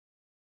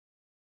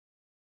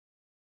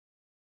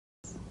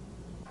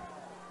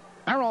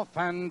They're off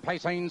and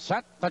pacing,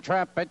 set the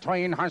trap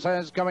between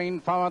horses, going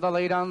for the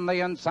lead on the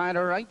inside.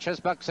 Righteous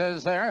Bucks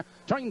is there,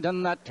 joined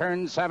in that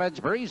turn.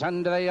 Savage Breeze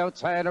under the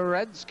outside.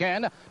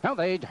 Redskin, now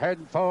they'd head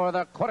for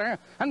the quarter,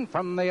 and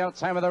from the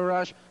outside with a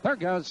rush, there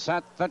goes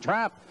Set the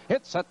Trap.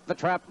 It's Set the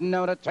Trap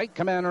now to take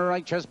him in.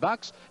 Righteous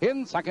Bucks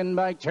in second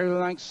by 2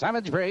 lengths.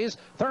 Savage Breeze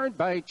third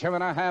by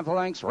 2.5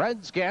 lengths.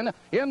 Redskin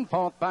in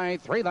fourth by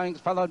 3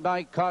 lengths, followed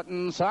by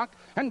Cotton Sock,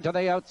 and to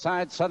the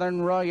outside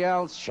Southern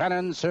Royale,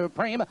 Shannon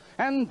Supreme,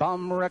 and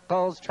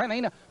RICKLES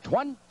trailing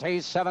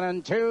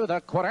 27-2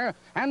 the quarter,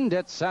 and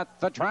it's Set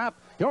the Trap.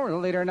 Your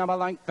leader now a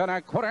length and a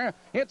quarter.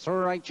 It's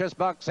Righteous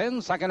Bucks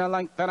in second, a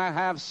length and a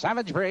half.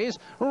 Savage Breeze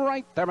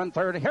right there in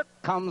third. Here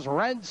comes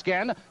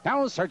Redskin,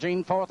 now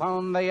surging fourth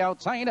on the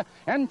outside.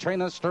 Entering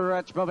the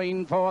stretch,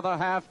 moving for the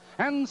half,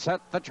 and Set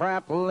the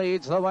Trap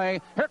leads the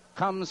way. Here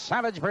comes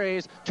Savage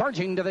Breeze,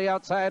 charging to the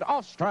outside.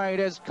 Off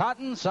stride is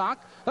Cotton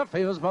Sock. The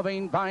field's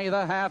moving by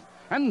the half,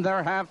 and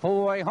they're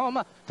halfway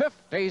home.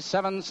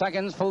 57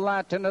 seconds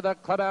flat into the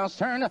clubhouse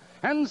turn,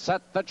 and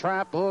Set the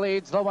Trap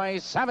leads the way.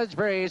 Savage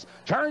Breeze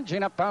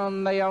charging up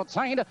on the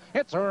outside.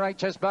 It's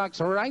Righteous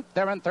Bucks right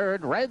there in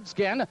third.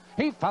 Redskin,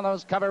 he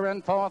follows cover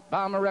in fourth.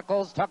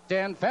 RICKLES tucked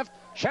in fifth.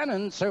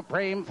 Shannon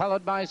Supreme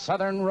followed by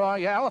Southern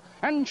Royale,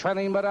 and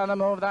trailing but on the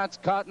move, that's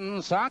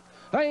Cotton Sock.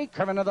 They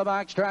curve into the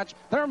backstretch.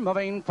 They're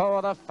moving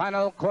for the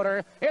final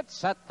quarter. It's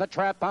Set the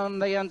Trap on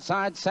the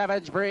inside.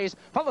 Savage Breeze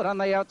followed on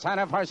the outside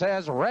of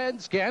horses.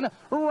 Redskin,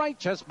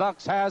 Righteous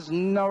Bucks has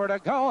nowhere to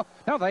go.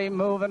 Now they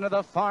move into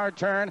the far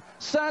turn.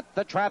 Set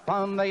the Trap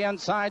on the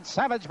inside.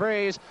 Savage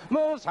Breeze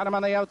moves on him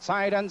on the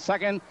outside and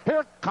second.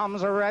 Here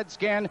comes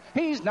Redskin.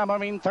 He's now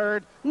moving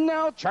third.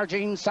 Now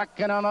charging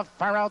second on the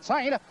far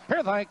outside.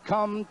 Here they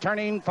come,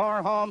 turning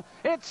for home.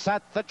 It's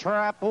Set the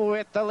Trap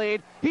with the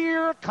lead.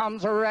 Here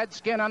comes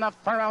Redskin on the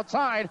far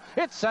outside.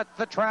 It's Set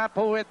the Trap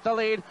with the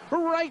lead.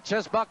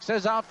 Righteous Bucks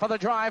is out for the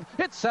drive.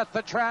 It's Set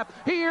the Trap.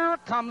 Here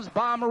comes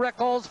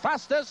RICKLES,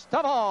 fastest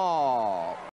of all.